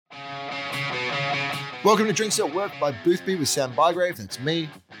Welcome to Drinks at Work by Boothby with Sam Bygrave. That's me.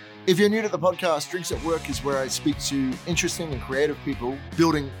 If you're new to the podcast, Drinks at Work is where I speak to interesting and creative people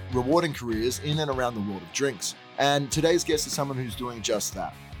building rewarding careers in and around the world of drinks. And today's guest is someone who's doing just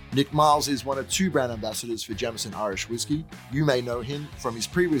that. Nick Miles is one of two brand ambassadors for Jameson Irish whiskey. You may know him from his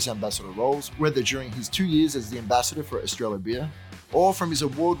previous ambassador roles, whether during his 2 years as the ambassador for Estrella beer, or from his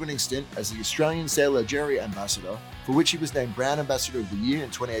award-winning stint as the Australian Sailor Jerry ambassador, for which he was named Brand Ambassador of the Year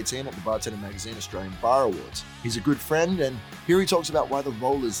in 2018 at the Bartender Magazine Australian Bar Awards. He's a good friend, and here he talks about why the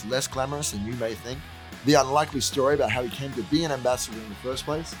role is less glamorous than you may think, the unlikely story about how he came to be an ambassador in the first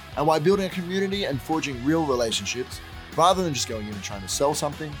place, and why building a community and forging real relationships, rather than just going in and trying to sell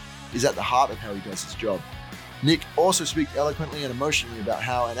something, is at the heart of how he does his job. Nick also speaks eloquently and emotionally about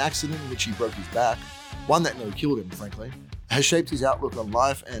how an accident in which he broke his back, one that nearly killed him, frankly, has shaped his outlook on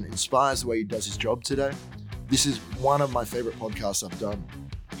life and inspires the way he does his job today. This is one of my favorite podcasts I've done.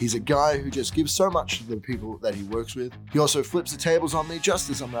 He's a guy who just gives so much to the people that he works with. He also flips the tables on me just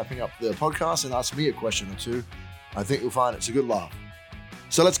as I'm wrapping up the podcast and asks me a question or two. I think you'll find it's a good laugh.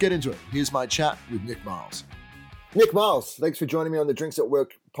 So let's get into it. Here's my chat with Nick Miles. Nick Miles, thanks for joining me on the Drinks at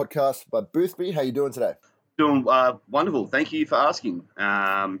Work podcast by Boothby. How you doing today? Doing wonderful. Thank you for asking.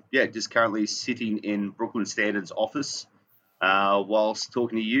 Just currently sitting in Brooklyn Standard's office whilst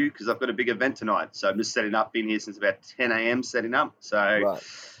talking to you because I've got a big event tonight. So I'm just setting up, been here since about 10 a.m. setting up. So right.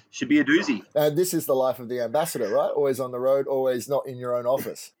 Should be a doozy. And this is the life of the ambassador, right? Always on the road, always not in your own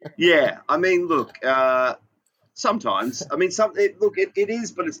office. Yeah. I mean, look, sometimes. I mean, it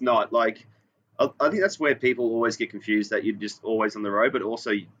is, but it's not. Like, I think that's where people always get confused that you're just always on the road, but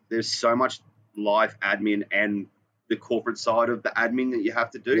also there's so much life admin and the corporate side of the admin that you have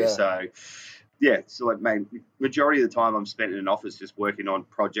to do. Yeah. So like, majority of the time I'm spent in an office just working on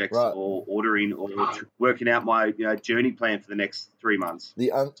projects right. or ordering or working out my journey plan for the next 3 months. The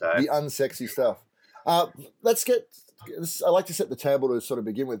unsexy stuff. I like to set the table to sort of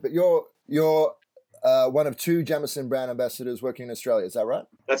begin with, but you're one of two Jameson brand ambassadors working in Australia. Is that right?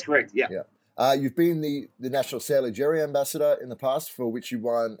 That's correct. Yeah. You've been the National Sailor Jerry ambassador in the past, for which you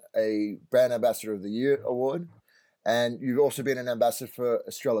won a Brand Ambassador of the Year award. And you've also been an ambassador for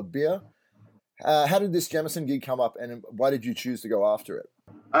Estrella beer. How did this Jameson gig come up, and why did you choose to go after it?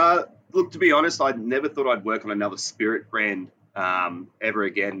 Look, to be honest, I never thought I'd work on another spirit brand ever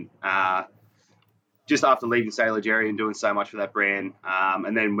again. Just after leaving Sailor Jerry and doing so much for that brand.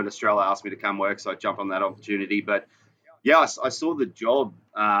 And then when Estrella asked me to come work, so I jumped on that opportunity. But yeah, I saw the job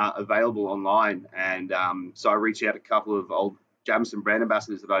available online, and so I reached out to a couple of old Jameson brand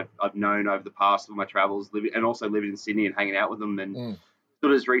ambassadors that I've known over the past of my travels, and also living in Sydney and hanging out with them, and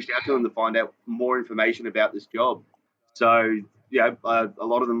sort of just reached out to them to find out more information about this job. So yeah, a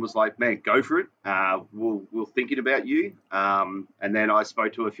lot of them was like, "Man, go for it. We're thinking about you." And then I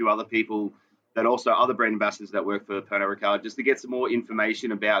spoke to a few other people that also other brand ambassadors that work for Pernod Ricard, just to get some more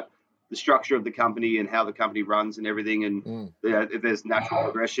information about the structure of the company and how the company runs and everything, and if there's natural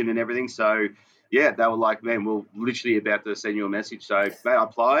progression and everything. So yeah, they were like, "Man, we're literally about to send you a message." So I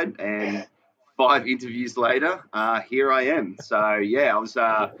applied, and 5 interviews later, here I am. So yeah, I was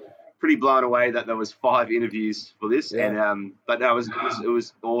pretty blown away that there was 5 interviews for this, and but no, it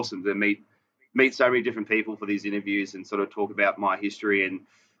was awesome to meet so many different people for these interviews and sort of talk about my history and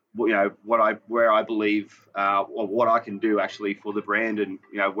where I believe or what I can do actually for the brand, and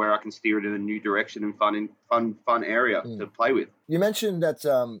where I can steer it in a new direction and fun area to play with. You mentioned that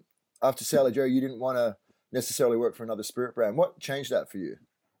after Sailor Jerry, you didn't want to necessarily work for another spirit brand. What changed that for you?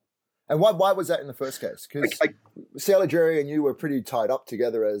 And why was that in the first case? Because Sailor Jerry and you were pretty tied up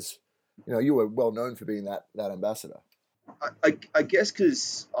together, as you were well known for being that ambassador. I guess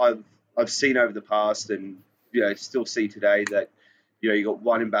because I've seen over the past, and still see today that you got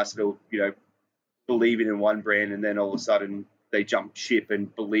one ambassador believing in one brand, and then all of a sudden they jump ship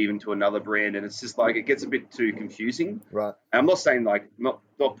and believe into another brand, and it's just like it gets a bit too confusing. Right. And I'm not saying not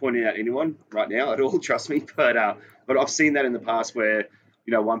pointing out anyone right now at all, trust me, but I've seen that in the past where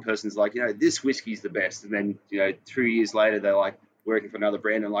one person's like, this whiskey's the best, and then 3 years later they're like working for another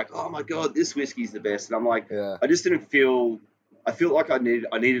brand and like, oh my god, this whiskey's the best, and I'm like, I just didn't feel. I feel like I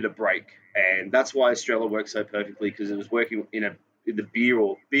needed a break, and that's why Estrella worked so perfectly, because it was working in the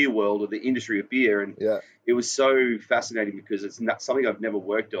beer world, or the industry of beer, and it was so fascinating because it's not something I've never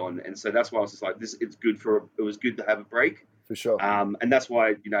worked on, and so that's why I was just like, it was good to have a break for sure. And that's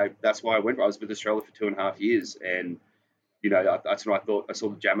why I went. I was with Estrella for 2.5 years, and that's when I thought I saw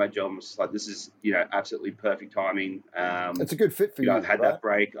the Jamo job and was like, this is absolutely perfect timing. It's a good fit for you. I've had that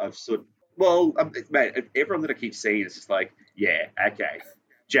break. I've mate, everyone that I keep seeing is just like, yeah, okay,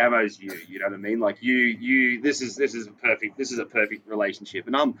 Jamo's you know what I mean? Like you, this is a perfect relationship.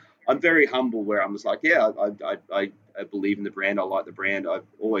 And I'm very humble where I'm just like, yeah, I believe in the brand. I like the brand. I've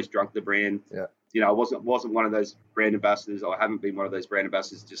always drunk the brand. Yeah. You know, I wasn't one of those brand ambassadors. I haven't been one of those brand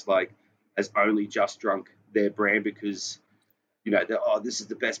ambassadors just like has only just drunk their brand because, you know, this is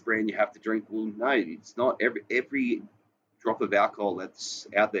the best brand you have to drink. Well, no, it's not. Every drop of alcohol that's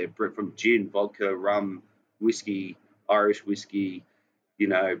out there, from gin, vodka, rum, whiskey, Irish whiskey, you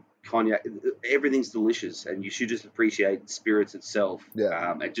know, cognac, everything's delicious, and you should just appreciate spirits itself,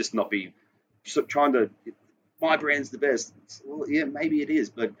 and just not be trying to. My brand's the best. Well, yeah, maybe it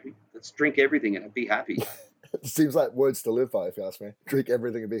is, but let's drink everything and be happy. It seems like words to live by, if you ask me. Drink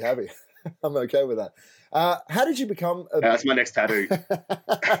everything and be happy. I'm okay with that. How did you become that's my next tattoo.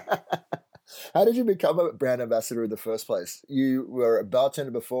 How did you become a brand ambassador in the first place? You were a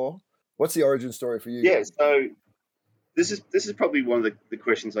bartender before. What's the origin story for you? Yeah, so this is probably one of the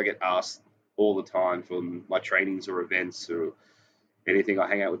questions I get asked all the time from my trainings or events or anything. I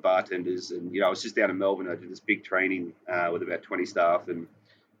hang out with bartenders, and you know, I was just down in Melbourne. I did this big training with about 20 staff, and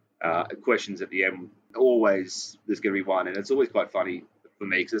questions at the end. Always there's going to be one, and it's always quite funny for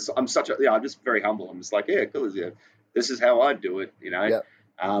me because I'm just very humble. I'm just like, yeah, cool. Yeah, this is how I do it, you know. Yep.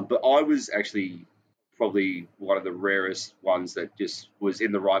 But I was actually probably one of the rarest ones that just was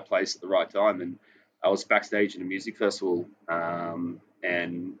in the right place at the right time, and I was backstage in a music festival,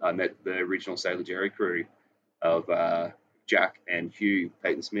 and I met the original Sailor Jerry crew of Jack and Hugh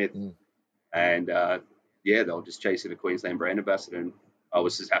Peyton Smith, and they were just chasing a Queensland brand ambassador, and I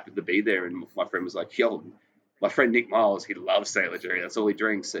was just happy to be there. And my friend was like, yo, my friend Nick Miles, he loves Sailor Jerry. That's all he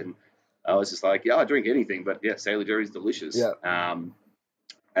drinks. And I was just like, yeah, I drink anything, but yeah, Sailor Jerry's delicious. Yeah.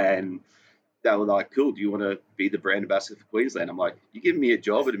 And they were like, cool, do you want to be the brand ambassador for Queensland? I'm like, you giving me a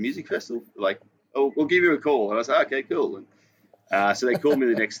job at a music festival? They're like, oh, we'll give you a call. And I was like, okay, cool. And so they called me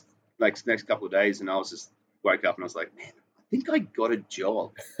the next couple of days, and I was just woke up and I was like, man, I think I got a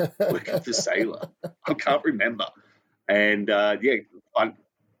job working for Sailor. I can't remember. And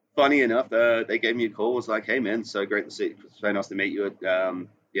funny enough, they gave me a call. It was like, hey man, so great to see you. It's so nice to meet you at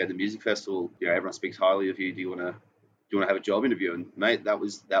the music festival. You know, everyone speaks highly of you. Do you want to have a job interview? And mate, that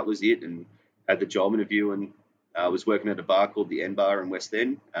was it. And had the job interview, and I was working at a bar called the N Bar in West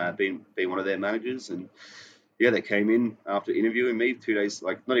End, being one of their managers. And yeah, they came in after interviewing me 2 days,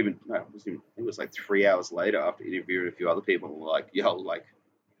 like it was like 3 hours later after interviewing a few other people, and were like, yo, like,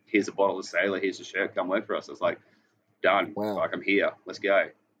 here's a bottle of Sailor, here's a shirt, come work for us. I was like, done. Wow. Like, I'm here. Let's go.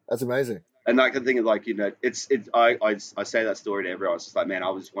 That's amazing. And I can think of, like, you know, I say that story to everyone. It's just like, man, I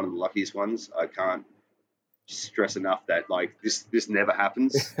was one of the luckiest ones. I can't stress enough that, like, this never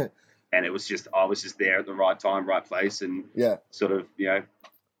happens. And I was just there at the right time, right place, and sort of, you know,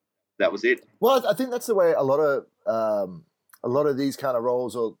 that was it. Well, I think that's the way a lot of these kind of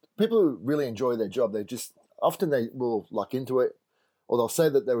roles, or people who really enjoy their job, they will luck into it, or they'll say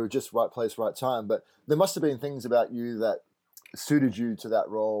that they were just right place, right time. But there must have been things about you that suited you to that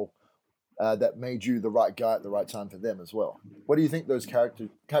role, that made you the right guy at the right time for them as well. What do you think those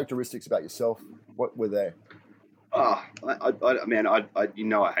characteristics about yourself, what were they? Oh, I you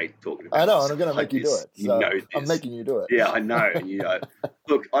know, I hate talking about. I know, this. and I'm going to make you do it. So you know this. I'm making you do it. Yeah, I know. And you know,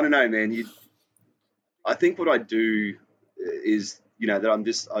 look, I don't know, man. I think what I do is, you know, that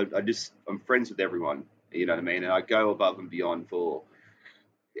I'm friends with everyone. You know what I mean? And I go above and beyond for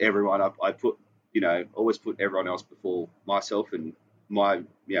everyone. I put, you know, always put everyone else before myself and my,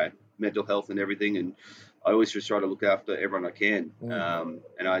 you know, mental health and everything. And I always just try to look after everyone I can.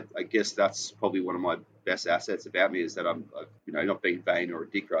 And I guess that's probably one of my best assets about me, is that I'm you know, not being vain or a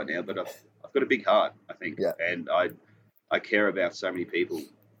dick right now, but I've got a big heart, I think. Yeah. And I care about so many people.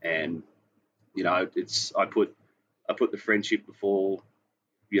 And, you know, I put the friendship before,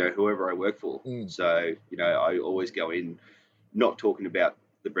 you know, whoever I work for. So, you know, I always go in not talking about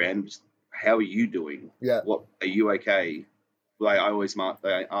the brand, just how are you doing? Yeah. What, are you okay? Like, I always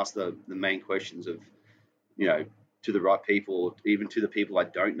ask the main questions of, you know, to the right people, even to the people I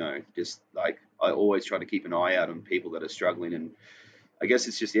don't know. Just like, I always try to keep an eye out on people that are struggling. And I guess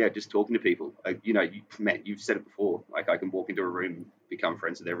it's just, just talking to people. You know, Matt, you've said it before. Like, I can walk into a room and become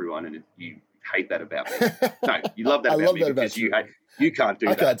friends with everyone, and you hate that about me. No, you love that about me because you can't do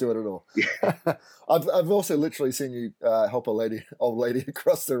that. I can't do it at all. Yeah. I've also literally seen you help old lady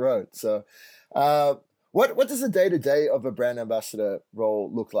across the road. So what does the day-to-day of a brand ambassador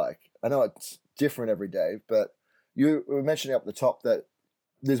role look like? I know it's different every day, but you were mentioning up the top that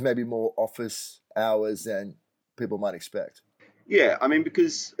there's maybe more office hours than people might expect. Yeah, I mean,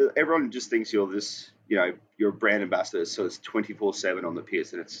 because everyone just thinks you're this, you know, you're a brand ambassador, so it's 24/7 on the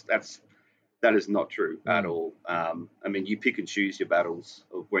piss, and that is not true at all. I mean, you pick and choose your battles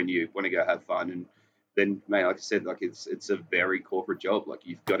of when you want to go have fun, and then mate, like I said, like it's a very corporate job. Like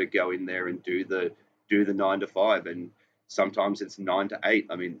you've got to go in there and do the 9 to 5, and sometimes it's 9 to 8.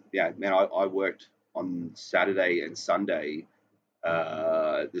 I mean, yeah, man, I worked on Saturday and Sunday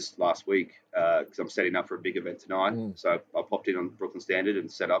this last week because I'm setting up for a big event tonight. So I popped in on Brooklyn Standard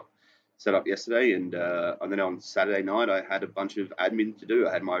and set up yesterday, and then on Saturday night I had a bunch of admin to do.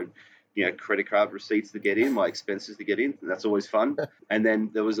 I had my credit card receipts to get in, my expenses to get in, and that's always fun. And then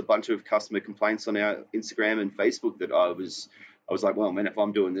there was a bunch of customer complaints on our Instagram and Facebook that I was like, well, man, if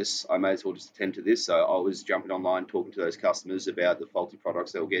I'm doing this, I may as well just attend to this. So I was jumping online, talking to those customers about the faulty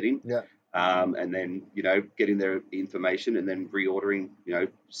products they were getting. Yeah. And then, getting their information and then reordering,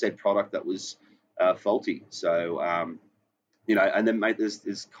 said product that was faulty. So, and then, mate,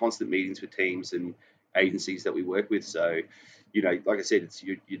 there's constant meetings with teams and agencies that we work with. So, like I said, it's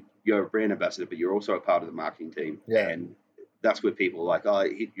you're a brand ambassador, but you're also a part of the marketing team. Yeah. And that's where people are like, oh,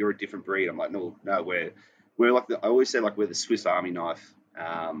 you're a different breed. I'm like, no, we're like I always say, like, we're the Swiss Army knife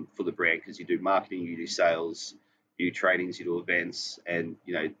for the brand, because you do marketing, you do sales, you do trainings, you do events, and,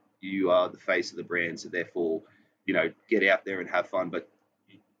 you are the face of the brand. So therefore, get out there and have fun. But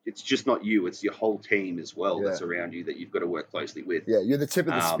it's just not you; it's your whole team as well that's around you that you've got to work closely with. Yeah, you're the tip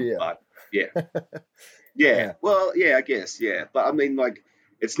of the spear. But yeah. Well, yeah, I guess, yeah. But I mean, like,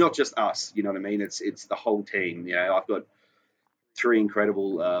 it's not just us. You know what I mean? It's the whole team. I've got 3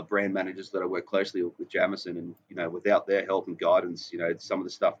 incredible brand managers that I work closely with Jameson, and without their help and guidance, some of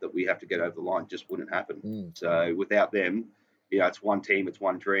the stuff that we have to get over the line just wouldn't happen. So without them, it's one team, it's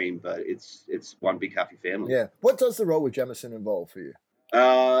one dream, but it's one big happy family. Yeah. What does the role with Jameson involve for you?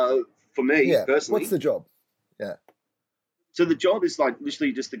 For me, personally, what's the job? Yeah. So the job is like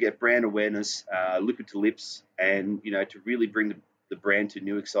literally just to get brand awareness, liquid to lips, and to really bring the brand to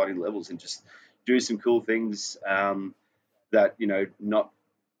new exciting levels, and just do some cool things that not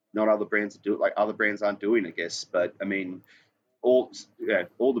other brands do, like other brands aren't doing, I guess. But I mean, all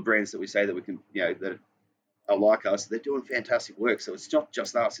the brands that we say that we can that are like us, they're doing fantastic work. So it's not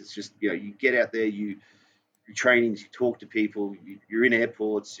just us. It's just you get out there, you trainings, you talk to people, you're in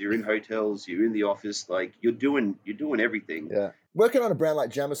airports, you're in hotels, you're in the office, like you're doing everything. Yeah. Working on a brand like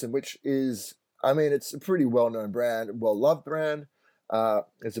Jameson, which is, I mean, it's a pretty well-known brand, well-loved brand.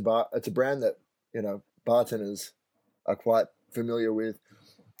 It's a brand that, bartenders are quite familiar with.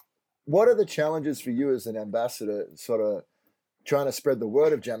 What are the challenges for you as an ambassador, sort of trying to spread the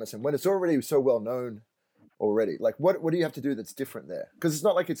word of Jameson when it's already so well-known already? Like, what do you have to do that's different there? Because it's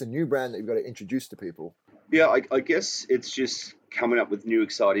not like it's a new brand that you've got to introduce to people. Yeah, I guess it's just coming up with new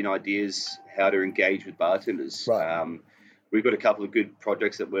exciting ideas how to engage with bartenders. Right. We've got a couple of good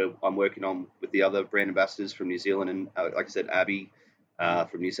projects that I'm working on with the other brand ambassadors from New Zealand, and like I said, Abby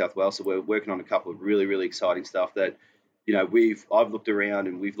from New South Wales. So we're working on a couple of really, really exciting stuff that I've looked around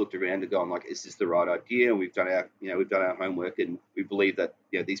and gone, like, is this the right idea? And we've done our homework, and we believe that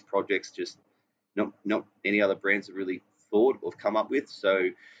these projects just not any other brands have really thought or come up with. So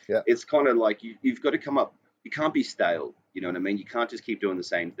it's kind of like you've got to come up. You can't be stale. You know what I mean? You can't just keep doing the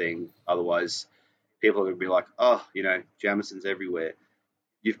same thing. Otherwise, people are going to be like, oh, Jameson's everywhere.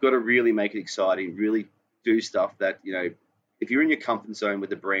 You've got to really make it exciting, really do stuff that, if you're in your comfort zone with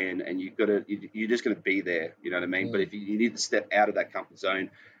the brand and you're just going to be there, you know what I mean? But if you need to step out of that comfort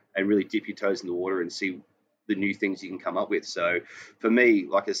zone and really dip your toes in the water and see the new things you can come up with. So for me,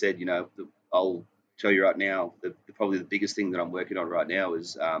 like I said, I'll tell you right now, probably the biggest thing that I'm working on right now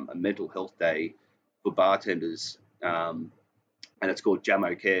is a mental health day for bartenders, and it's called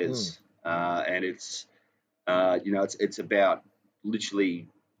Jamo Cares, and it's it's about literally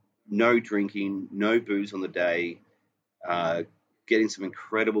no drinking, no booze on the day, getting some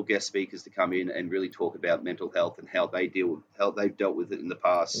incredible guest speakers to come in and really talk about mental health and how they've dealt with it in the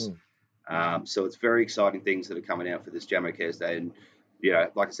past. So it's very exciting things that are coming out for this Jamo Cares Day. And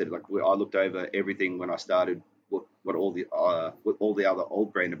like I said, I looked over everything when I started, what all the other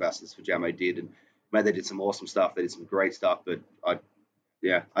old brand ambassadors for Jamo did, and man, they did some awesome stuff. They did some great stuff. But I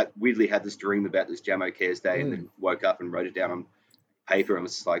weirdly had this dream about this Jamo Cares Day, and then woke up and wrote it down on paper, and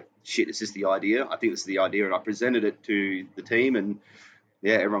was just like, shit, is this the idea? I think this is the idea. And I presented it to the team, and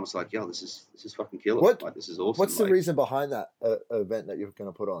everyone was like, yo, this is fucking killer. This is awesome. What's the reason behind that event that you're going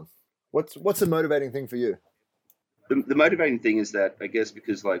to put on? What's the motivating thing for you? The motivating thing is that, I guess,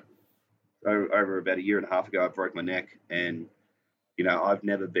 because over about a year and a half ago, I broke my neck, and I've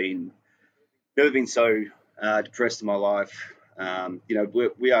never been so depressed in my life.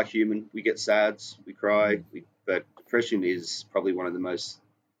 We are human. We get sads, we cry, but depression is probably one of the most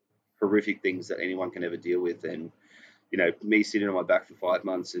horrific things that anyone can ever deal with. And me sitting on my back for 5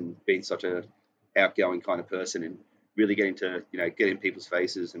 months and being such a outgoing kind of person, and really getting to get in people's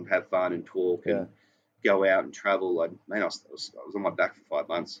faces and have fun and talk and go out and travel, I was on my back for 5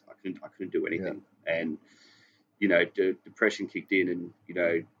 months. I couldn't do anything, and depression kicked in,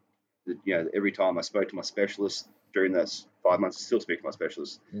 and every time I spoke to my specialist during those 5 months, I still speak to my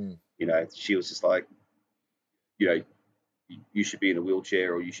specialist. She was just like, you should be in a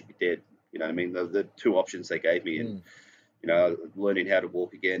wheelchair or you should be dead. You know what I mean? The two options they gave me, and learning how to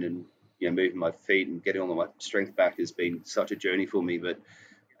walk again and moving my feet and getting all my strength back has been such a journey for me.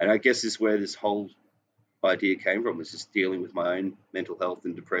 And I guess this is where this whole idea came from, was just dealing with my own mental health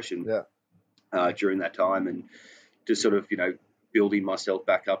and depression during that time, and just sort of building myself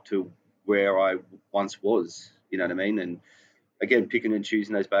back up to where I once was. You know what I mean? And again, picking and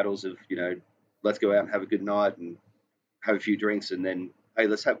choosing those battles of let's go out and have a good night and have a few drinks, and then hey,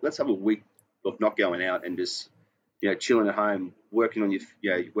 let's have a week of not going out and just chilling at home, working on your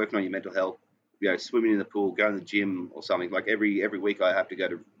mental health, swimming in the pool, going to the gym or something. Like every week I have to go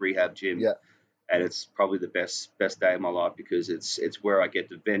to rehab gym, and it's probably the best day of my life, because it's where I get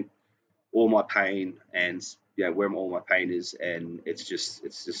to vent all my pain, and where all my pain is, and it's just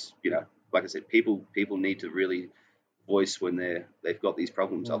like I said, people need to really voice when they've got these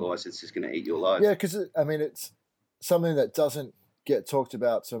problems, otherwise it's just going to eat your life. Yeah, because I mean, it's something that doesn't get talked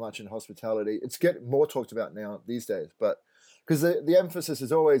about so much in hospitality. It's getting more talked about now these days, but because the emphasis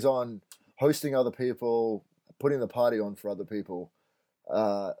is always on hosting other people, putting the party on for other people,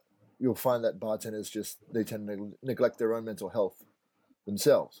 you'll find that bartenders they tend to neglect their own mental health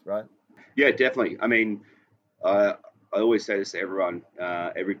themselves, right? Yeah, definitely. I mean, I always say this to everyone,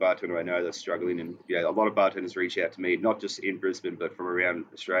 every bartender I know that's struggling, and a lot of bartenders reach out to me, not just in Brisbane, but from around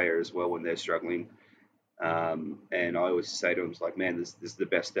Australia as well, when they're struggling. And I always say to them, it's like, man, this is the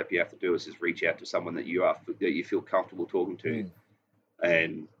best step you have to do, is just reach out to someone that you feel comfortable talking to,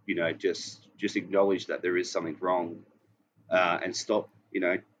 and just acknowledge that there is something wrong, and stop.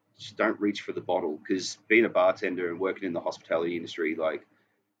 Just don't reach for the bottle, because being a bartender and working in the hospitality industry, like,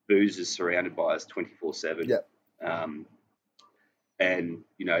 booze is surrounded by us 24/7. And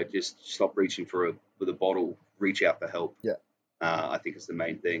just stop reaching for the bottle. Reach out for help. I think it's the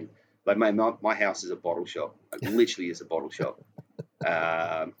main thing. Like my house is a bottle shop. It literally is a bottle shop.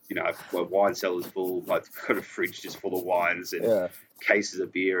 My wine cellar's full. I've got a fridge just full of wines and cases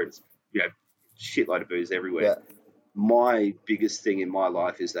of beer, and shitload of booze everywhere. My biggest thing in my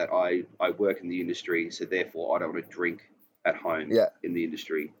life is that I work in the industry, so therefore I don't want to drink at home in the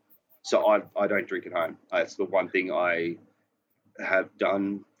industry. So I don't drink at home. It's the one thing I have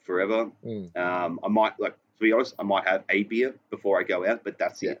done forever. I might, to be honest, I might have a beer before I go out, but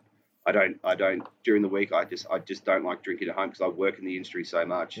that's it. I don't during the week. I just don't like drinking at home, because I work in the industry so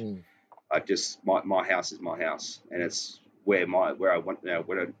much. My house is my house, and it's where I want,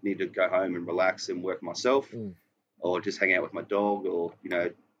 when I need to go home and relax and work myself, or just hang out with my dog, or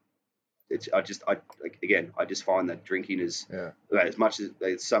I just find that drinking is as much as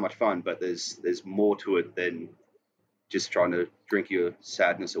it's so much fun, but there's more to it than just trying to drink your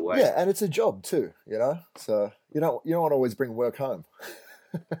sadness away. Yeah, and it's a job too, So you don't want to always bring work home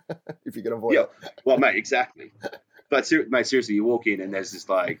if you can avoid it. Well, mate, exactly. But mate, seriously, you walk in and there's this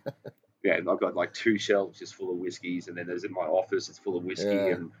I've got 2 shelves just full of whiskeys, and then there's in my office it's full of whiskey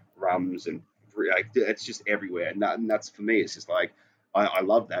and rums, and it's just everywhere. And that's, for me, it's just like, I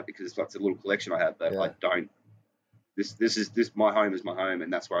love that, because it's like a little collection I have, but I don't. This my home is my home,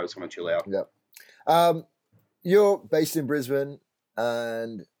 and that's where I just want to chill out. You're based in Brisbane,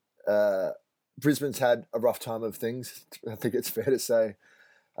 and Brisbane's had a rough time of things. I think it's fair to say.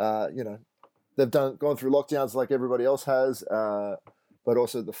 They've gone through lockdowns like everybody else has, but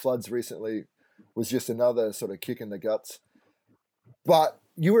also the floods recently was just another sort of kick in the guts. But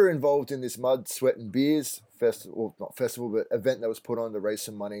you were involved in this Mud, Sweat and Beers festival, not festival, but event that was put on to raise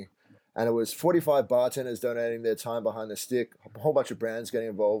some money. And it was 45 bartenders donating their time behind the stick, a whole bunch of brands getting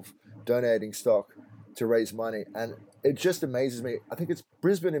involved, donating stock to raise money. And it just amazes me. I think it's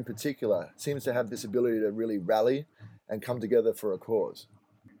Brisbane in particular seems to have this ability to really rally and come together for a cause.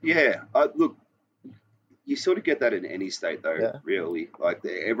 Yeah. Look, you sort of get that in any state, though, really. Like,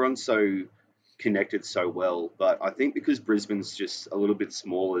 everyone's so connected so well. But I think because Brisbane's just a little bit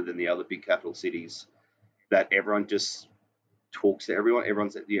smaller than the other big capital cities, that everyone just talks to everyone.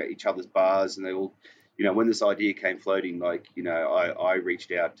 Everyone's at each other's bars, and they all, when this idea came floating, I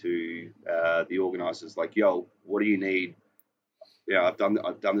reached out to the organisers, like, yo, what do you need? I've done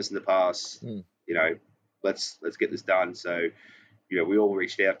this in the past. Let's get this done. So, we all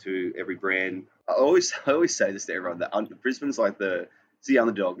reached out to every brand. I always say this to everyone, that Brisbane's like it's the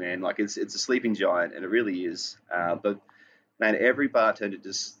underdog, man. Like, it's a sleeping giant, and it really is. But man, every bartender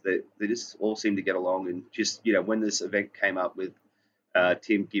they just all seem to get along, and just when this event came up with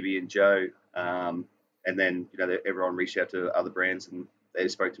Tim, Gibby, and Joe, And then, everyone reached out to other brands and they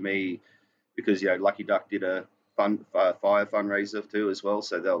spoke to me because, Lucky Duck did a fire fundraiser too as well.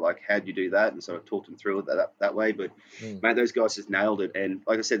 So they were like, how'd you do that? And so I talked them through it that way. But, mate, those guys just nailed it. And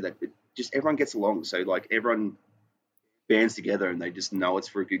like I said, that just everyone gets along. So, like, everyone bands together and they just know it's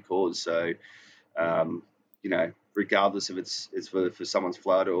for a good cause. So, regardless if it's for someone's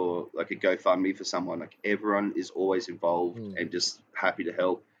flood or like a GoFundMe for someone, like everyone is always involved and just happy to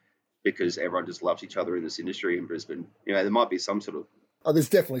help because everyone just loves each other in this industry in Brisbane. There might be some sort of... Oh, there's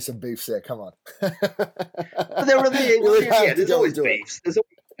definitely some beefs there. Come on. But there really, there's always beefs. There's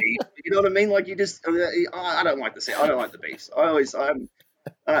always beef. You know what I mean? Like I don't like I don't like the beefs.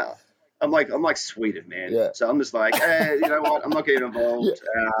 I'm like Sweden, man. Yeah. So I'm just like, hey, you know what? I'm not getting involved.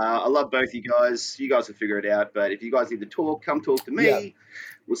 I love both you guys. You guys will figure it out. But if you guys need to talk, come talk to me. Yeah.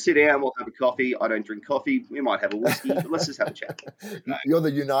 We'll sit down. We'll have a coffee. I don't drink coffee. We might have a whiskey, but let's just have a chat. You're the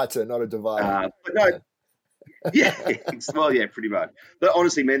uniter, not a divider. But no. Well, yeah, pretty much. But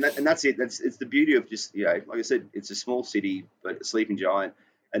honestly, man, that's it. It's the beauty of just, like I said, it's a small city, but a sleeping giant,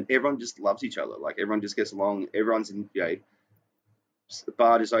 and everyone just loves each other. Like everyone just gets along. Everyone's in, the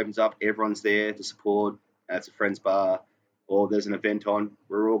bar just opens up. Everyone's there to support. It's a friend's bar, or there's an event on.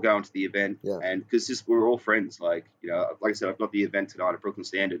 We're all going to the event, and because we're all friends. Like like I said, I've got the event tonight at Brooklyn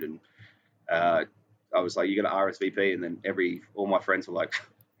Standard, and I was like, you got to RSVP, and then all my friends were like,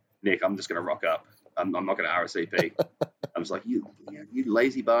 Nick, I'm just going to rock up. I'm not going to RSVP. I was like, you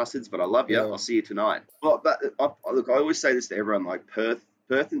lazy bastards, but I love you. I'll see you tonight. Well, but look, I always say this to everyone, like Perth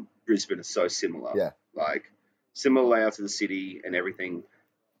and Brisbane are so similar. Yeah. Like similar layouts of the city and everything.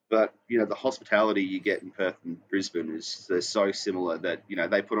 But, the hospitality you get in Perth and Brisbane they're so similar that,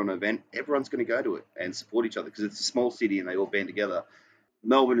 they put on an event, everyone's going to go to it and support each other because it's a small city and they all band together.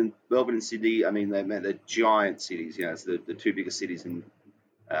 Melbourne and Sydney, I mean, they're giant cities. It's the two biggest cities in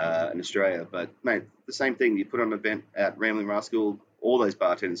Australia, but mate, the same thing. You put on an event at Ramblin' Rascal, all those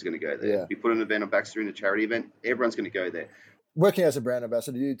bartenders are going to go there. Yeah. You put on an event on Baxter in a charity event, everyone's going to go there. Working as a brand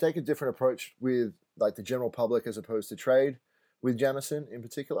ambassador, do you take a different approach with like the general public as opposed to trade with Jameson in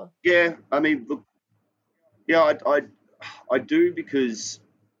particular? Yeah, I mean, look, I do because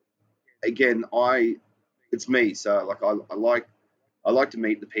again, it's me. So like I like to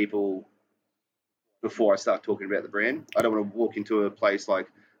meet the people before I start talking about the brand. I don't want to walk into a place like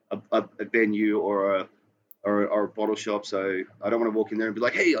a venue or a bottle shop. So I don't want to walk in there and be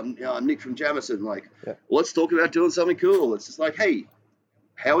like, hey, I'm Nick from Jameson. Like, let's talk about doing something cool. It's just like, hey,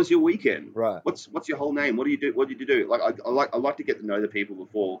 how was your weekend? Right. What's your whole name? What do you do? What did you do? Like, I like to get to know the people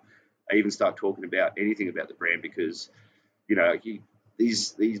before I even start talking about anything about the brand because,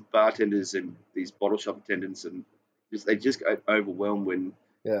 these bartenders and these bottle shop attendants and they just get overwhelmed when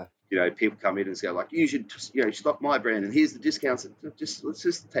people come in and say like, you should stock my brand and here's the discounts. Let's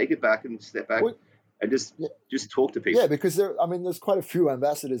just take it back and step back and just talk to people. Yeah, because there's quite a few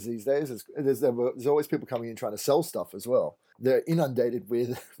ambassadors these days. There's always people coming in trying to sell stuff as well. They're inundated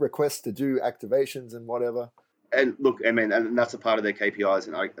with requests to do activations and whatever. And look, I mean, and that's a part of their KPIs,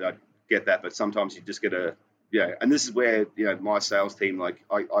 and I get that. But sometimes you just got to, and this is where my sales team, like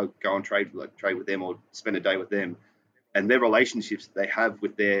I go and trade with them or spend a day with them. And their relationships they have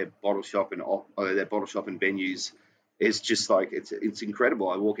with their bottle shop and venues is just like it's incredible.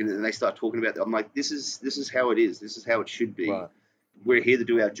 I walk in and they start talking about it. I'm like, this is how it is. This is how it should be. Right. We're here to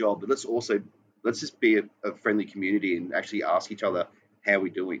do our job, but let's just be a friendly community and actually ask each other how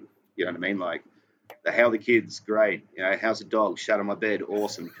we're doing. You know what I mean? Like, how the kids, great. How's the dog? Shat on my bed,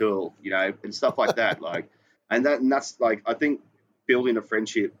 awesome, cool. And stuff like that. Like, and that's like I think building a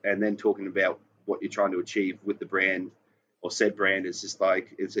friendship and then talking about what you're trying to achieve with the brand or said brand is just like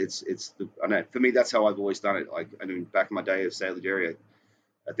I know for me that's how I've always done it. Like I mean back in my day of Sailor Jerry,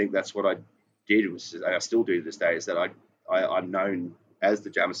 I think that's what I did and I still do to this day is that I'm known as the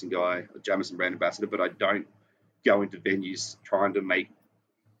Jameson guy, a Jameson brand ambassador, but I don't go into venues trying to make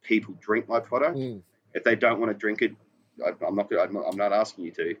people drink my product. If they don't want to drink it, I'm not asking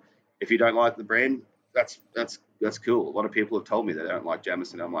you to. If you don't like the brand, that's cool. A lot of people have told me they don't like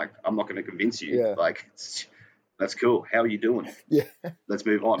Jameson. I'm like, I'm not going to convince you. Yeah. Like, that's cool. How are you doing? Yeah. Let's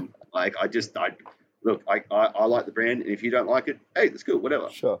move on. Like, I like the brand, and if you don't like it, hey, that's cool, whatever.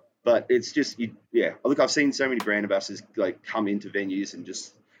 Sure. But it's just, Look, I've seen so many brand ambassadors like come into venues and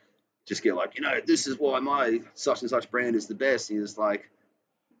just get like, this is why my such and such brand is the best. And it's like,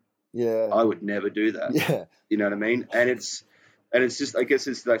 yeah, I would never do that. Yeah. You know what I mean? And it's just, I guess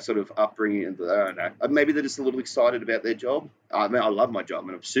it's that sort of upbringing. And I don't know. Maybe they're just a little excited about their job. I mean, I love my job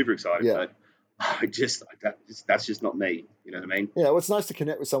and I'm super excited, but that's just not me. You know what I mean? Yeah. Well, it's nice to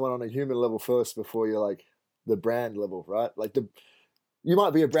connect with someone on a human level first before you're like the brand level, right? Like you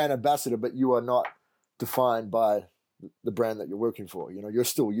might be a brand ambassador, but you are not defined by the brand that you're working for. You know, you're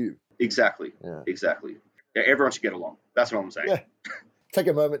still you. Exactly. Yeah. Exactly. Yeah, everyone should get along. That's what I'm saying. Yeah. Take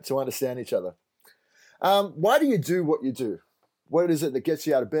a moment to understand each other. Why do you do what you do? What is it that gets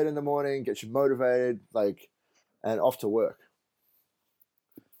you out of bed in the morning, gets you motivated, and off to work?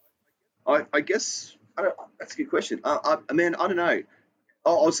 I guess that's a good question. I mean, I don't know. I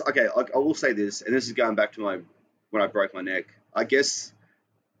will say this, and this is going back to when I broke my neck. I guess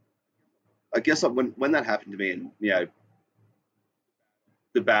when that happened to me, and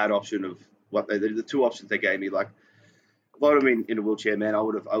the bad option of the two options they gave me, like if I would have been in a wheelchair, man, I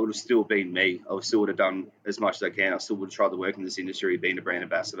would have still been me. I still would have done as much as I can. I still would have tried to work in this industry, being a brand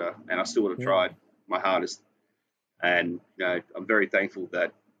ambassador, and I still would have tried my hardest. And I'm very thankful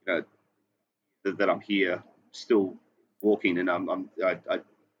that that I'm here, still walking, and I'm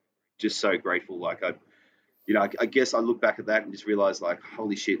just so grateful. Like I guess I look back at that and just realize, like,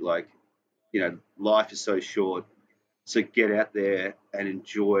 holy shit, like, life is so short. So get out there and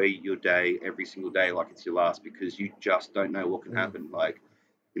enjoy your day every single day like it's your last, because you just don't know what can happen. Like,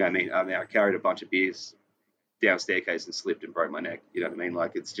 I mean, I carried a bunch of beers down staircase and slipped and broke my neck. You know what I mean?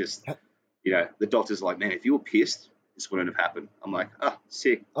 Like, it's just, the doctor's like, man, if you were pissed, this wouldn't have happened. I'm like,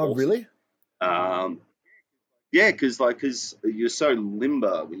 sick. Oh, awesome. Really? Yeah, because you're so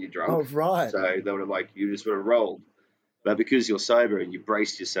limber when you're drunk. Oh, right. So they would have you just would have rolled. But because you're sober and you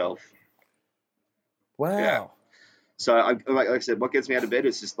braced yourself. Wow. Yeah. So like I said, what gets me out of bed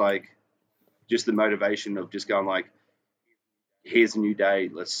is just the motivation of just going like, here's a new day.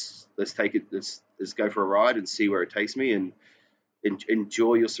 Let's take it. Let's go for a ride and see where it takes me, and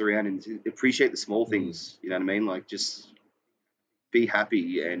enjoy your surroundings. Appreciate the small things. You know what I mean? Like, just be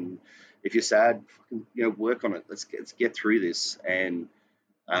happy, and if you're sad, work on it. Let's get through this. And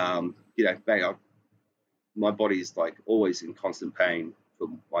mate, my body's like always in constant pain for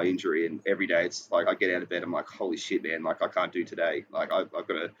my injury, and every day it's like I get out of bed, I'm like, holy shit, man, like I can't do today. Like I've got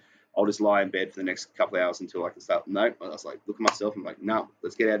to. I'll just lie in bed for the next couple of hours until I can start. No, I was like, look at myself. I'm like, no,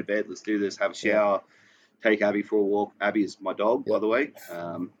 let's get out of bed. Let's do this. Have a shower. Take Abby for a walk. Abby is my dog, by the way.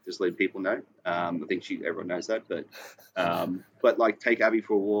 Just letting people know. I think everyone knows that, but like, take Abby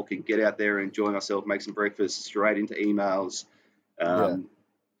for a walk and get out there and enjoy myself. Make some breakfast. Straight into emails.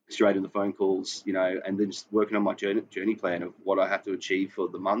 Straight into phone calls. And then just working on my journey plan of what I have to achieve for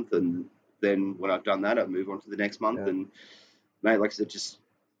the month, and then when I've done that, I move on to the next month. And mate, like I said,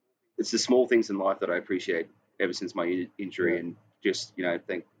 it's the small things in life that I appreciate ever since my injury, and just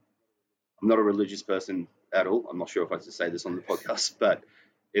think. I'm not a religious person at all. I'm not sure if I should say this on the podcast, but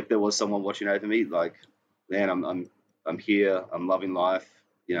if there was someone watching over me, like, man, I'm here. I'm loving life.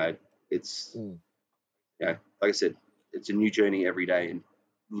 It's like I said, it's a new journey every day, and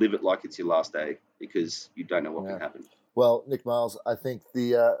live it like it's your last day, because you don't know what can happen. Well, Nick Miles, I think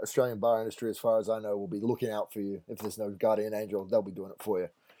the Australian bar industry, as far as I know, will be looking out for you. If there's no guardian angel, they'll be doing it for you.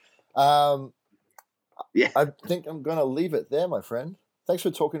 I think I'm going to leave it there, my friend. Thanks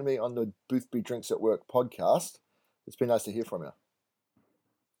for talking to me on the Boothby Drinks at Work podcast. It's been nice to hear from you.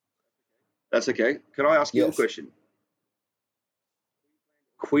 That's okay. Can I ask you a question?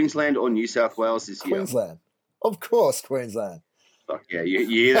 Queensland or New South Wales this year? Queensland. Of course, Queensland. Fuck yeah. You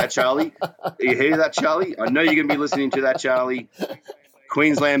hear that, Charlie? You hear that, Charlie? I know you're going to be listening to that, Charlie.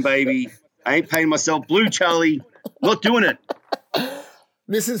 Queensland, baby. I ain't paying myself blue, Charlie. Not doing it.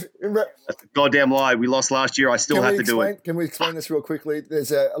 This is That's a goddamn lie. We lost last year. I still have to do it. Can we explain this real quickly?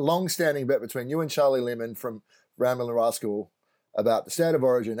 There's a long-standing bet between you and Charlie Lemon from Ramblin' Rascal about the state of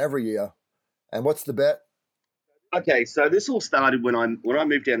origin every year. And what's the bet? Okay, so this all started when I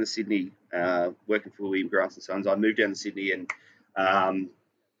moved down to Sydney, working for William Grant and Sons. I moved down to Sydney and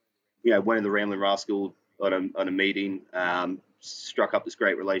went in the Ramblin' Rascal on a meeting. Struck up this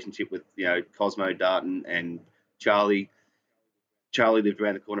great relationship with Cosmo, Darton, and Charlie. Charlie lived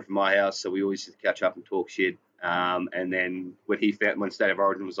around the corner from my house, so we always used to catch up and talk shit. And then when State of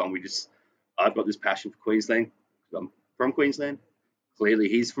Origin was on, I've got this passion for Queensland. I'm from Queensland. Clearly,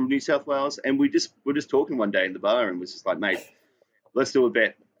 he's from New South Wales, and we're just talking one day in the bar, and was just like, mate, let's do a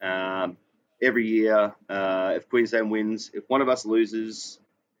bet. Every year, if Queensland wins, if one of us loses,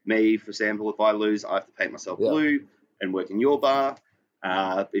 me, for example, if I lose, I have to paint myself blue and work in your bar.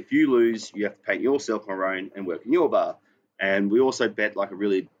 If you lose, you have to paint yourself maroon and work in your bar. And we also bet like a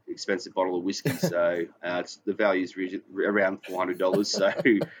really expensive bottle of whiskey, so the value is around $400. So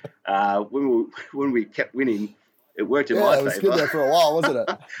when we kept winning, it worked in my favor. Yeah, it was good there for a while, wasn't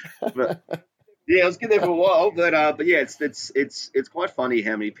it? It was good there for a while. But yeah, it's quite funny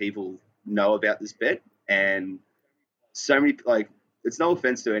how many people know about this bet, and so many, like, it's no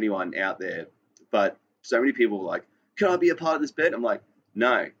offense to anyone out there, but so many people are like, can I be a part of this bet? I'm like,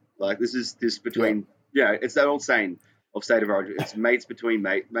 no, like, this is between it's that old saying of state of origin. It's mates between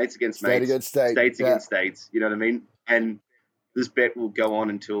mates against State mates, against state. states against states. You know what I mean? And this bet will go on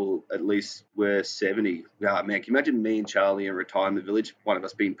until at least we're 70. Yeah, man, can you imagine me and Charlie in a retirement village, one of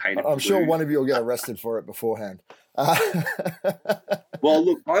us being painted blue? I'm sure one of you will get arrested for it beforehand. Well,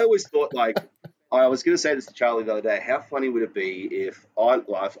 look, I always thought, like, I was going to say this to Charlie the other day, how funny would it be if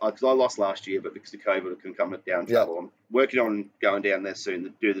because I lost last year, but because of COVID, I couldn't come down travel. I'm working on going down there soon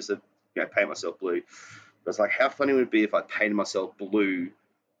to do this, paint myself blue. But it's like, how funny would it be if I painted myself blue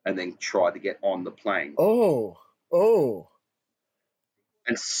and then tried to get on the plane? Oh.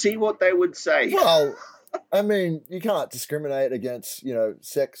 And see what they would say. Well, I mean, you can't discriminate against,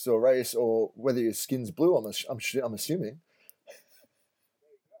 sex or race or whether your skin's blue. I'm assuming.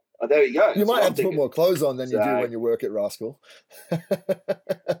 Oh, there you go. You might have to put more clothes on than you do when you work at Rascal.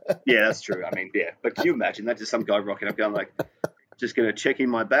 Yeah, that's true. I mean, yeah. But can you imagine that? Just some guy rocking up going like, just going to check in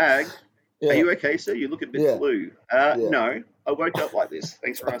my bag. Yeah. Are you okay, sir? You look a bit blue. No, I woke up like this.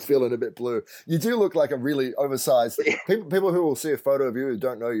 Thanks for asking. Feeling a bit blue. You do look like a really oversized... People who will see a photo of you who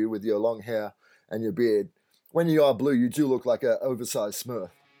don't know you with your long hair and your beard, when you are blue, you do look like an oversized Smurf.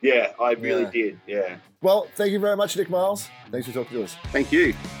 Yeah, I really did, yeah. Well, thank you very much, Nick Miles. Thanks for talking to us. Thank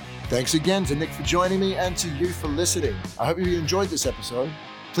you. Thanks again to Nick for joining me and to you for listening. I hope you enjoyed this episode.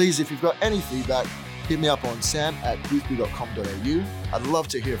 Please, if you've got any feedback, hit me up on sam@boothby.com.au. I'd love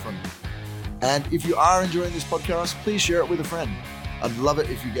to hear from you. And if you are enjoying this podcast, please share it with a friend. I'd love it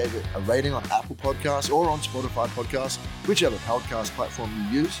if you gave it a rating on Apple Podcasts or on Spotify Podcasts, whichever podcast platform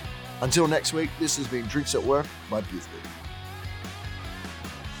you use. Until next week, this has been Drinks at Work by Boothby.